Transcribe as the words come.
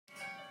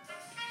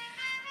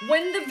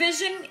When the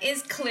vision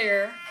is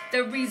clear,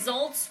 the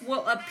results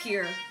will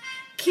appear.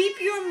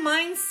 Keep your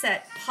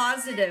mindset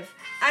positive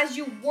as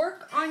you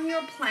work on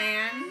your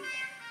plan.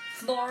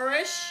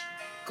 Flourish,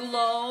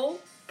 glow,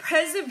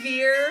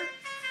 persevere,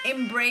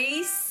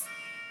 embrace,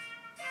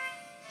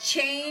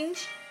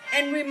 change,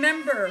 and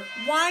remember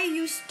why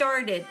you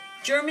started.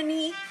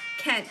 Germany,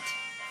 Kent.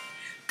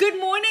 Good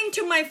morning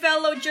to my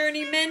fellow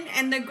journeyman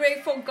and the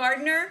grateful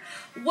gardener.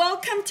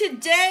 Welcome to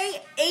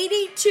day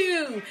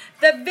 82,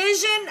 the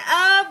vision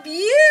of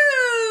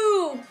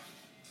you.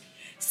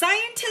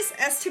 Scientists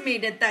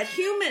estimated that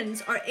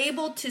humans are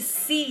able to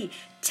see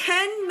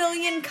 10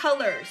 million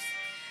colors.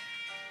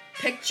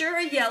 Picture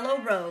a yellow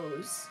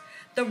rose.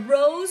 The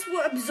rose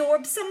will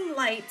absorb some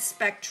light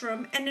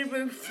spectrum and it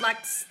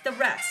reflects the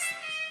rest.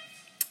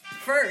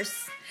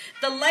 First,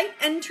 the light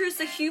enters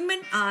the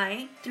human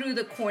eye through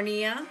the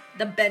cornea,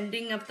 the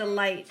bending of the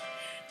light.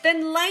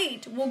 Then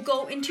light will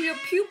go into your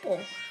pupil,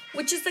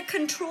 which is to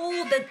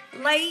control the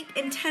light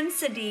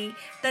intensity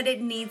that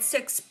it needs to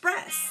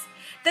express.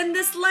 Then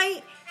this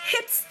light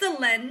hits the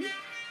lens,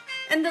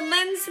 and the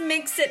lens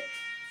makes it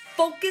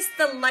focus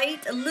the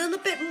light a little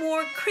bit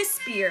more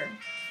crispier.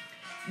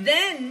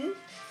 Then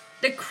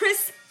the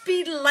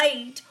crispy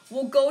light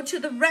will go to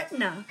the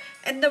retina,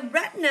 and the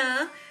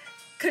retina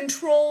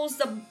controls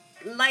the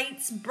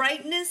light's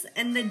brightness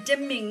and the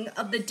dimming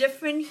of the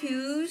different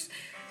hues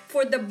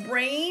for the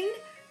brain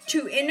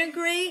to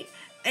integrate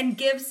and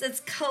gives its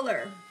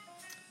color.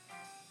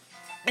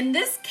 In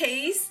this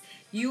case,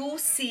 you'll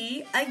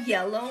see a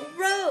yellow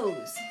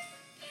rose.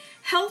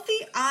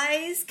 Healthy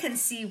eyes can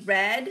see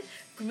red,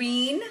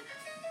 green,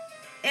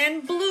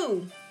 and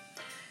blue.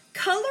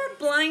 Color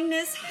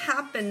blindness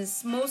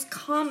happens most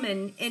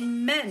common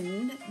in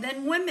men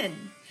than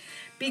women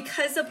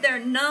because of their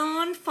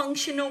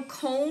non-functional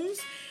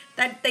cones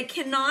that they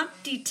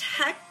cannot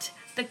detect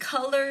the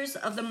colors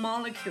of the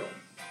molecule.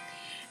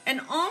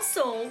 And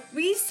also,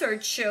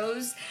 research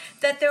shows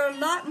that there are a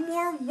lot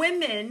more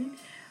women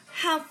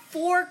have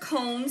 4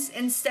 cones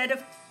instead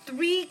of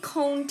 3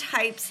 cone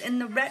types in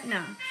the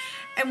retina.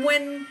 And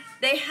when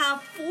they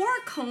have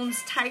 4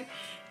 cones type,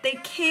 they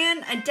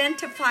can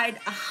identify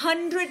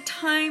 100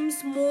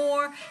 times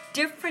more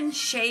different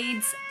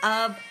shades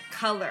of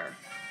color.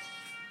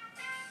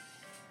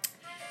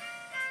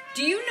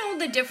 Do you know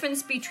the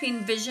difference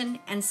between vision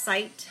and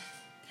sight?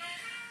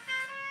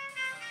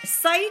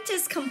 Sight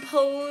is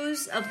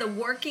composed of the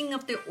working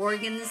of the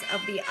organs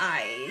of the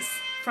eyes,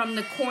 from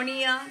the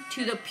cornea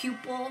to the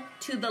pupil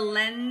to the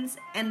lens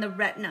and the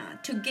retina,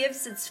 to give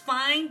its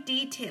fine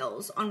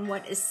details on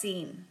what is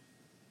seen.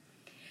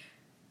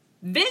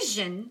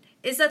 Vision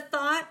is a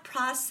thought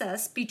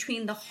process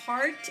between the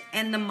heart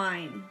and the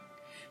mind.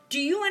 Do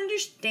you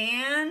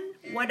understand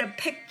what a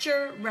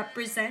picture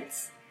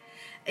represents?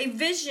 A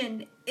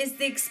vision is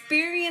the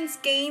experience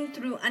gained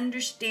through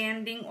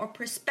understanding or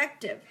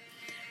perspective.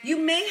 You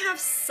may have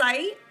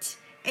sight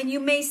and you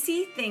may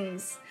see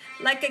things,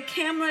 like a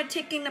camera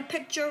taking a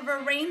picture of a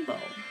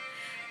rainbow.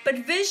 But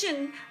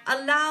vision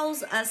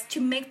allows us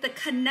to make the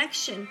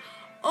connection.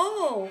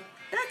 Oh,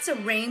 that's a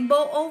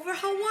rainbow over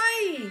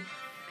Hawaii.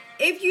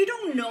 If you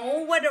don't know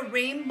what a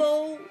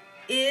rainbow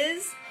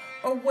is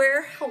or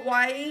where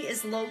Hawaii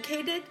is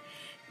located,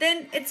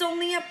 then it's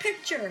only a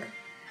picture,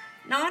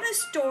 not a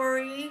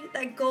story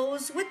that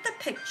goes with the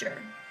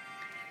picture.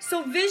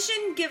 So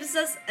vision gives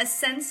us a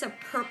sense of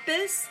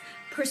purpose,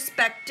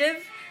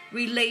 perspective,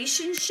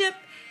 relationship,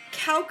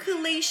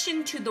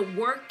 calculation to the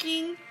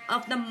working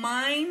of the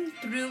mind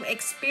through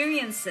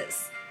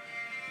experiences.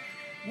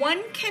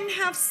 One can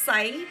have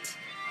sight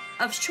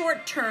of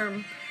short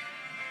term,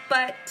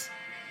 but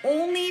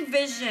only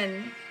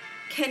vision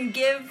can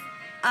give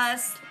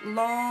us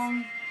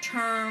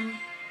long-term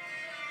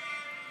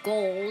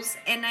goals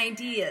and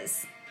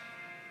ideas.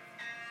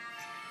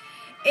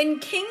 In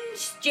King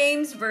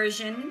James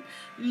Version,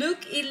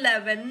 Luke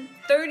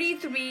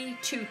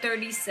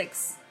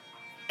 11:33-36,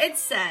 it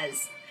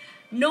says,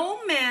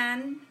 "No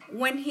man,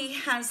 when he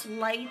has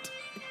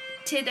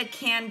lighted a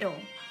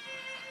candle,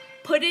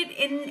 put it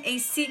in a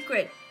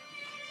secret,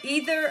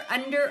 either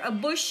under a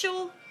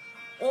bushel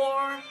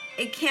or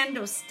a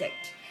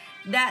candlestick,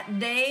 that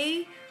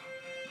they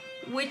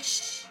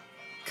which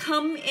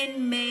come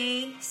in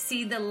may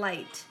see the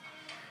light.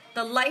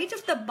 The light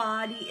of the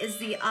body is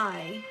the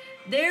eye.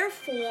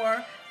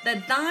 Therefore,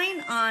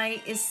 thine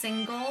eye is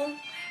single,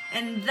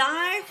 and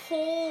thy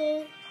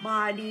whole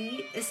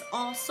body is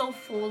also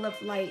full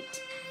of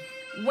light.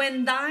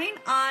 When thine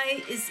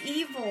eye is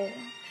evil,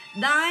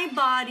 thy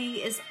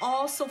body is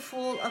also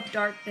full of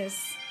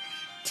darkness.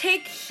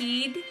 Take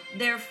heed,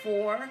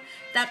 therefore,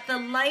 that the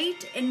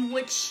light in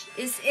which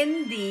is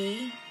in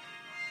thee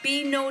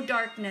be no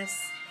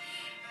darkness.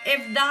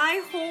 If thy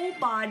whole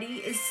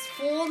body is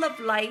full of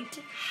light,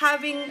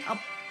 having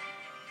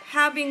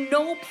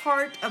no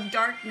part of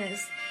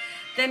darkness,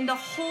 then the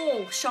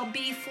whole shall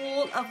be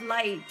full of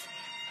light,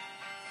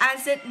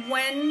 as it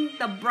when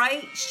the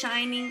bright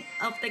shining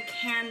of the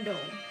candle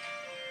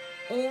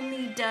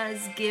only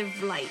does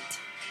give light."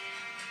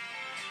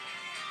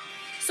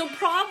 So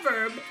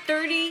Proverb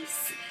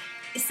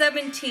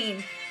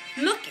 30:17,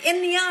 look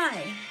in the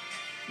eye.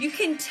 You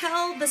can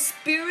tell the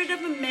spirit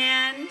of a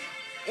man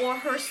or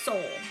her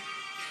soul.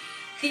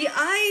 The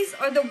eyes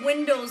are the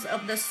windows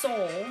of the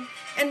soul,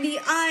 and the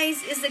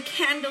eyes is the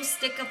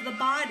candlestick of the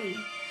body.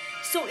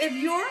 So if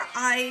your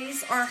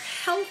eyes are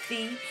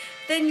healthy,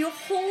 then your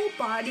whole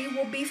body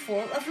will be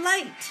full of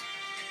light.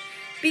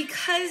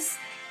 Because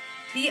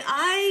the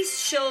eyes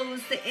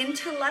shows the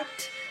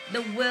intellect,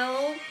 the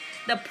will,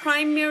 the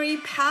primary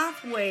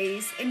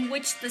pathways in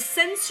which the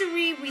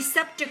sensory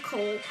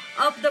receptacle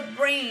of the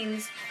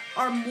brains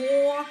are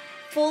more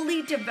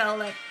fully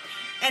developed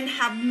and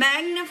have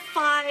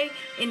magnified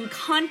in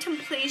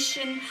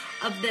contemplation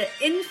of the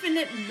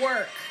infinite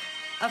work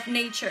of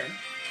nature,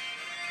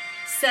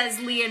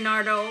 says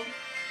Leonardo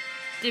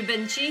da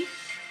Vinci.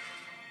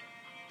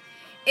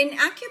 In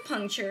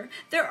acupuncture,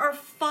 there are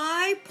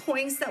 5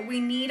 points that we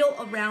needle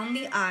around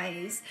the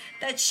eyes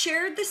that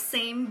share the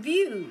same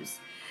views.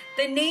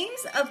 The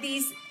names of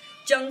these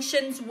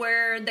junctions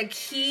where the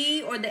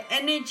ki or the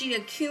energy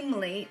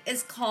accumulate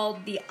is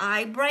called the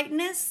eye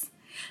brightness,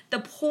 the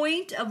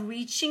point of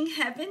reaching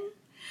heaven,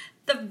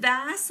 the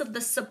vast of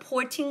the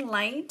supporting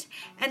light,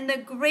 and the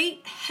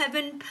great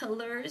heaven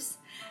pillars,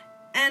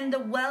 and the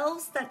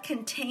wells that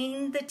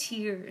contain the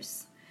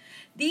tears.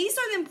 These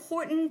are the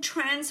important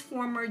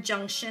transformer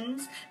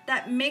junctions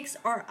that makes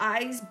our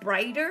eyes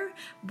brighter,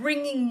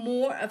 bringing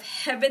more of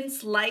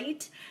heaven's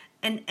light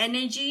and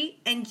energy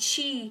and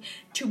chi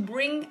to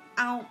bring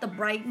out the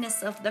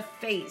brightness of the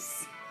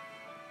face.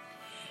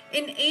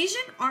 In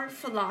Asian art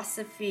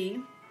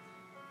philosophy,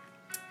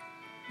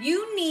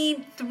 you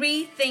need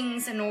 3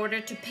 things in order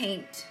to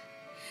paint: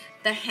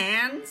 the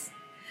hands,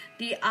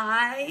 the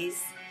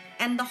eyes,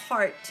 and the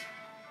heart.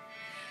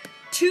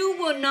 2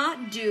 will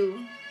not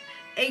do.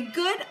 A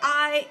good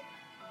eye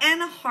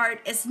and a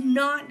heart is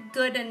not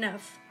good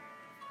enough.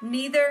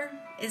 Neither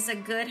is a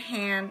good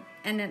hand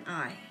and an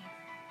eye.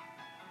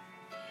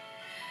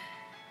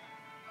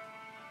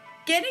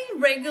 Getting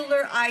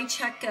regular eye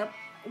checkup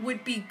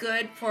would be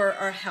good for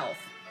our health.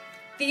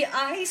 The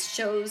eyes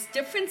shows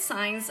different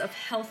signs of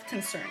health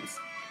concerns.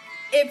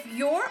 If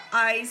your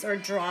eyes are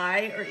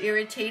dry or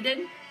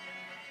irritated,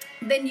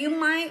 then you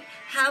might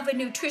have a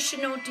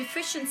nutritional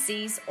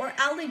deficiencies or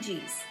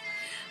allergies.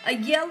 A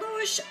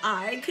yellowish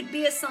eye could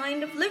be a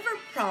sign of liver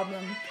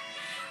problem.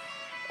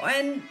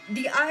 And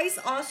the eyes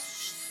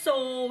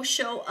also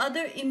show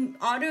other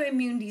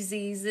autoimmune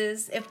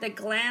diseases if the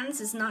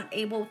glands is not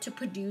able to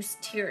produce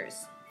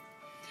tears.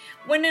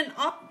 When an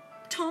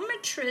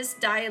optometrist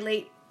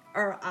dilate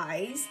our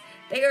eyes,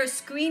 they are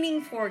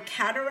screening for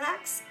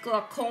cataracts,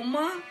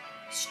 glaucoma,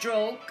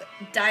 stroke,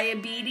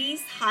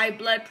 diabetes, high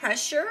blood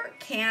pressure,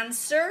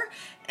 cancer,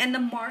 and the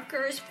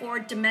markers for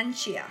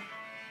dementia.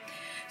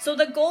 So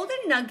the golden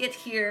nugget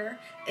here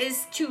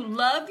is to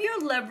love your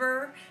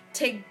liver,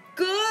 take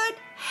good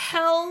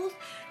health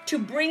to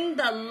bring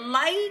the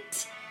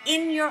light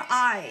in your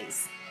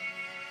eyes.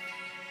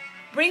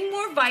 Bring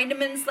more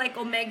vitamins like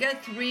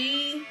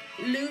omega-3,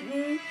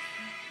 lutein,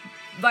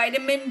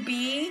 vitamin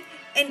B,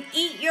 and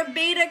eat your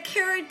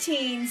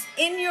beta-carotenes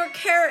in your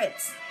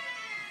carrots.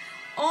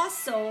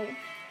 Also,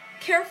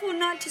 careful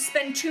not to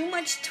spend too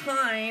much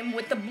time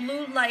with the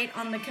blue light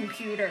on the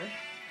computer.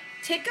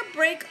 Take a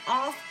break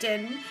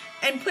often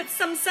and put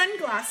some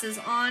sunglasses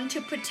on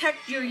to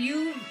protect the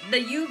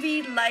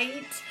UV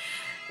light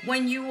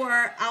when you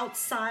are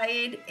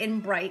outside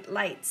in bright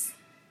lights.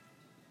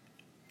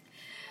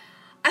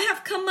 I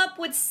have come up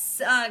with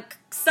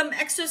some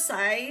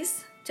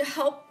exercise to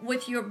help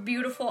with your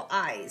beautiful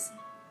eyes.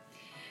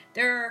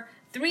 There are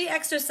 3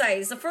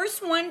 exercises. The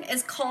first one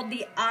is called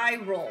the eye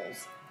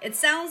rolls. It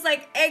sounds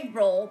like egg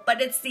roll,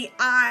 but it's the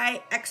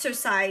eye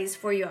exercise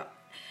for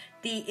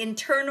the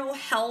internal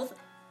health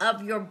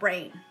of your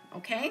brain,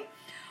 okay?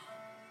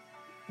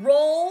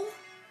 Roll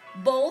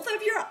both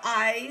of your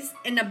eyes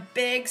in a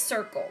big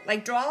circle.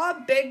 Like draw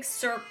a big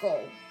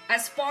circle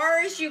as far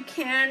as you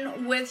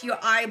can with your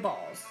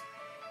eyeballs.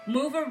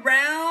 Move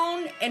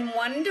around in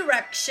one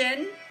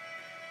direction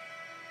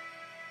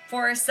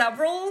for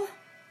several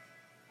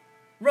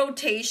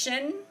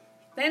rotation,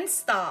 then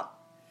stop.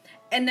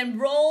 And then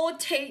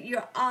rotate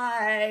your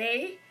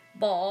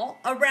eyeball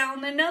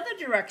around another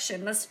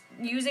direction,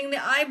 using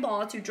the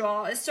eyeball to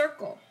draw a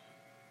circle.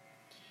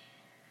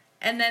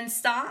 And then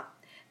stop.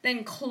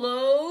 Then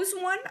close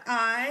one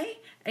eye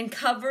and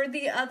cover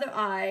the other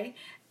eye.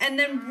 And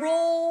then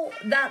roll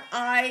that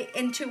eye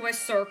into a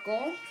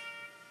circle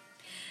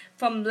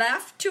from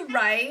left to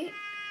right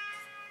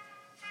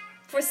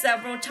for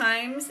several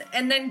times.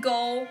 And then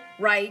go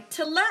right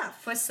to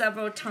left for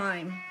several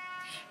times.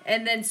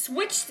 And then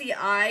switch the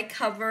eye,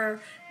 cover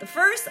the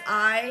first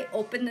eye,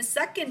 open the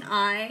second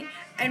eye,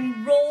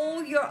 and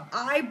roll your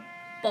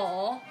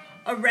eyeball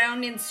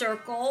around in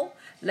circle,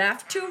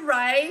 left to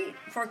right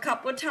for a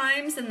couple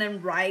times, and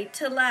then right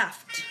to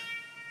left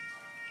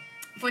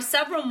for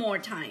several more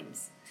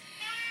times.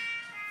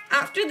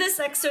 After this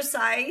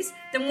exercise,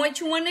 then what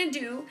you want to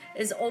do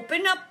is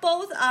open up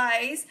both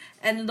eyes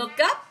and look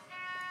up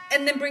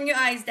and then bring your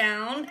eyes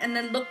down, and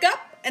then look up,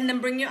 and then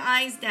bring your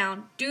eyes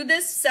down. Do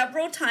this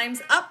several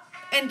times, up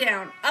and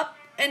down, up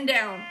and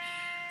down.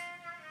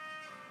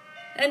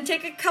 And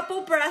take a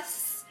couple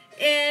breaths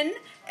in,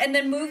 and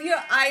then move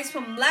your eyes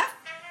from left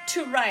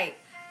to right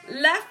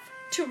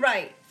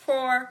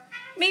for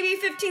maybe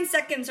 15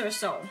 seconds or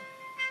so.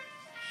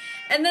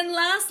 And then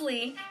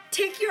lastly,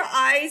 take your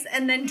eyes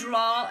and then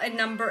draw a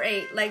number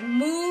 8. Like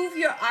move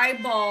your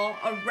eyeball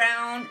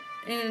around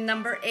in a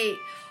number 8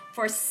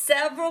 for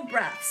several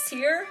breaths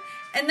here.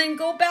 And then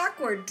go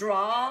backward.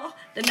 Draw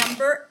the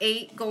number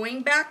 8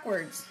 going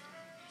backwards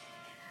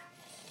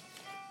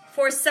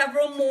for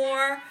several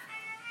more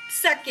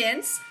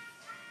seconds.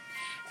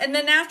 And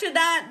then after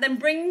that, then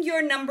bring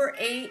your number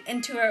 8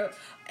 into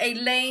a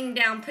laying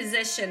down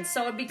position.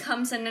 So it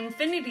becomes an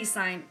infinity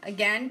sign.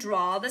 Again,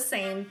 draw the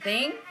same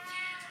thing.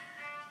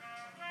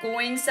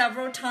 Going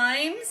several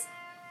times.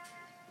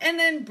 And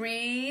then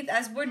breathe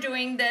as we're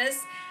doing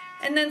this.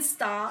 And then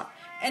stop.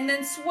 And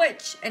then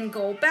switch and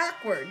go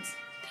backwards.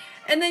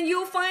 And then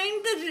you'll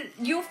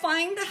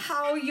find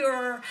how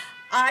your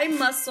eye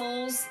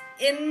muscles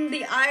in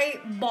the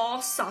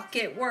eyeball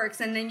socket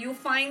works. And then you'll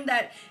find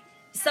that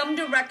some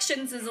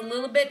directions is a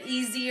little bit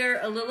easier,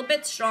 a little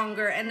bit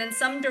stronger, and then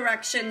some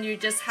direction you're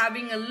just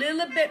having a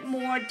little bit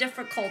more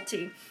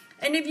difficulty.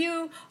 And if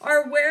you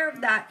are aware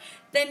of that,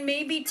 then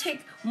maybe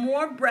take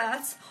more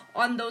breaths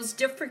on those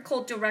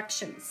difficult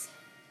directions.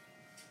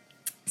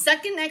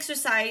 Second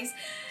exercise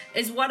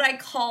is what I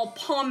call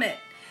palm it.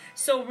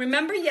 So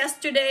remember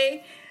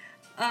yesterday,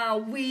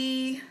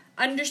 we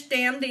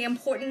understand the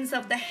importance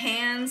of the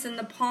hands and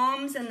the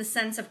palms and the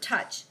sense of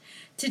touch.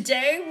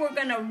 Today, we're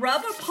going to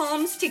rub our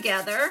palms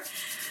together,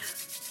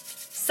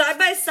 side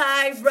by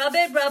side, rub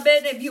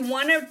it. If you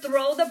want to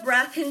throw the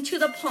breath into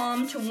the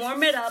palm to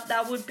warm it up,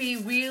 that would be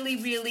really,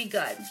 really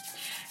good.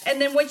 And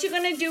then what you're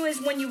going to do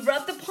is when you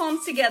rub the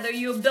palms together,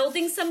 you're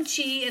building some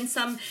chi and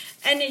some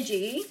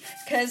energy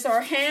because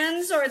our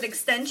hands are the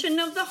extension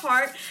of the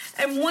heart.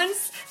 And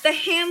once the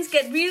hands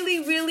get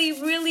really, really,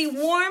 really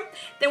warm,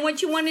 then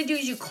what you want to do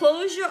is you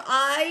close your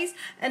eyes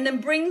and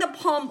then bring the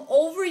palm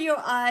over your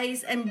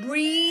eyes and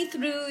breathe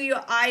through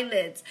your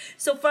eyelids.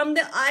 So from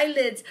the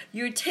eyelids,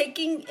 you're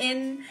taking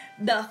in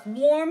the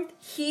warm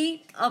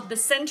heat of the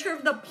center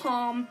of the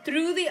palm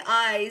through the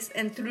eyes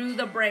and through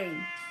the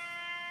brain.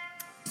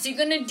 So you're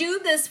going to do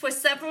this for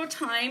several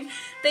times.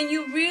 Then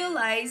you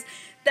realize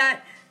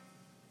that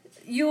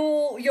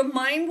your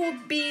mind will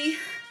be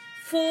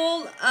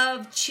full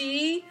of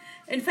chi.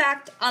 In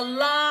fact, a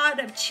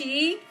lot of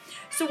chi.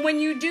 So when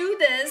you do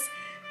this,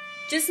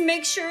 just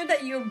make sure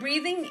that you're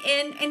breathing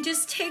in and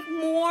just take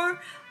more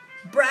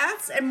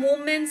breaths and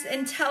moments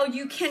until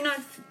you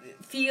cannot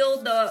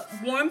feel the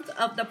warmth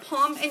of the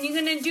palm. And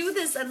you're going to do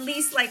this at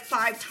least like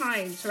 5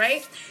 times,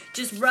 right?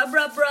 Just rub,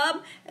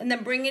 and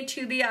then bring it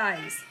to the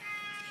eyes.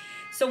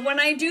 So when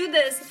I do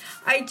this,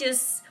 I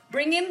just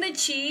bring in the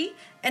chi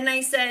and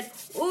I said,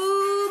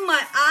 ooh,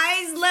 my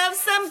eyes love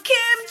some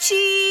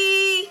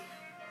kimchi.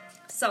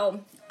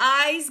 So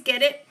eyes,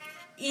 get it?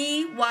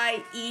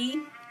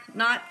 E-Y-E,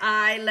 not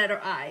I,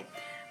 letter I.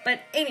 But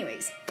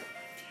anyways,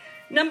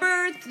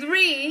 number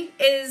 3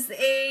 is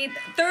a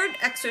third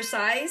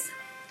exercise.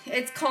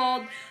 It's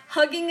called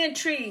hugging a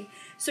tree.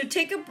 So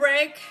take a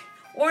break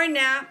or a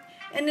nap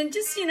and then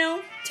just,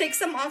 take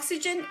some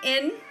oxygen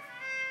in.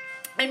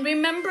 And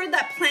remember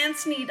that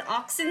plants need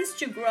oxygen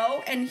to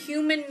grow and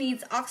human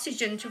needs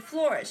oxygen to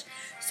flourish.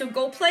 So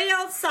go play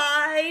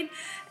outside,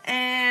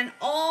 and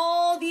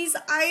all these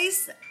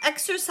ice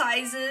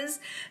exercises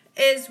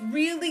is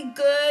really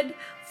good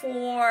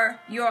for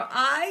your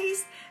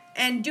eyes,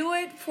 and do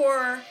it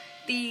for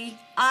the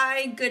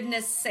eye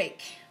goodness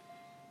sake.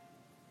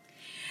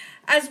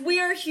 As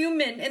we are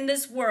human in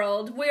this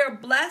world, we are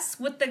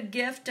blessed with the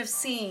gift of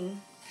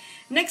seeing.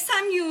 Next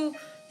time you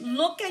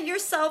look at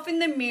yourself in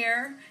the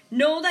mirror,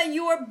 know that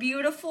you are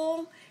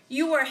beautiful,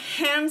 you are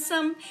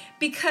handsome,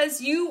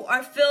 because you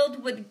are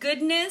filled with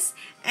goodness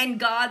and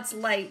God's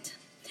light.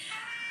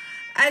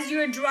 As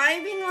you're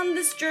driving on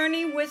this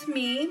journey with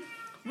me,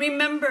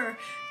 remember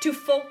to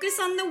focus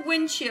on the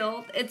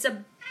windshield. It's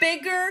a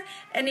bigger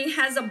and it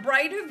has a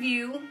brighter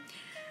view.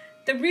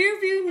 The rear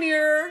view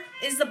mirror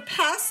is the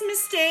past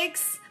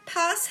mistakes,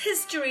 past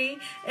history.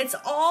 It's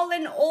all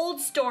an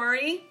old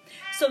story.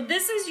 So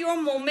this is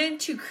your moment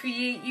to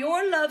create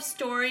your love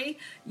story,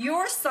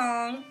 your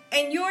song,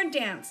 and your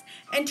dance.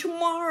 And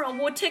tomorrow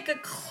we'll take a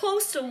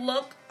closer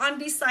look on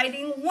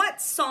deciding what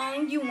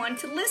song you want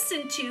to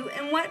listen to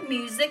and what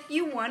music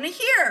you want to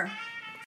hear.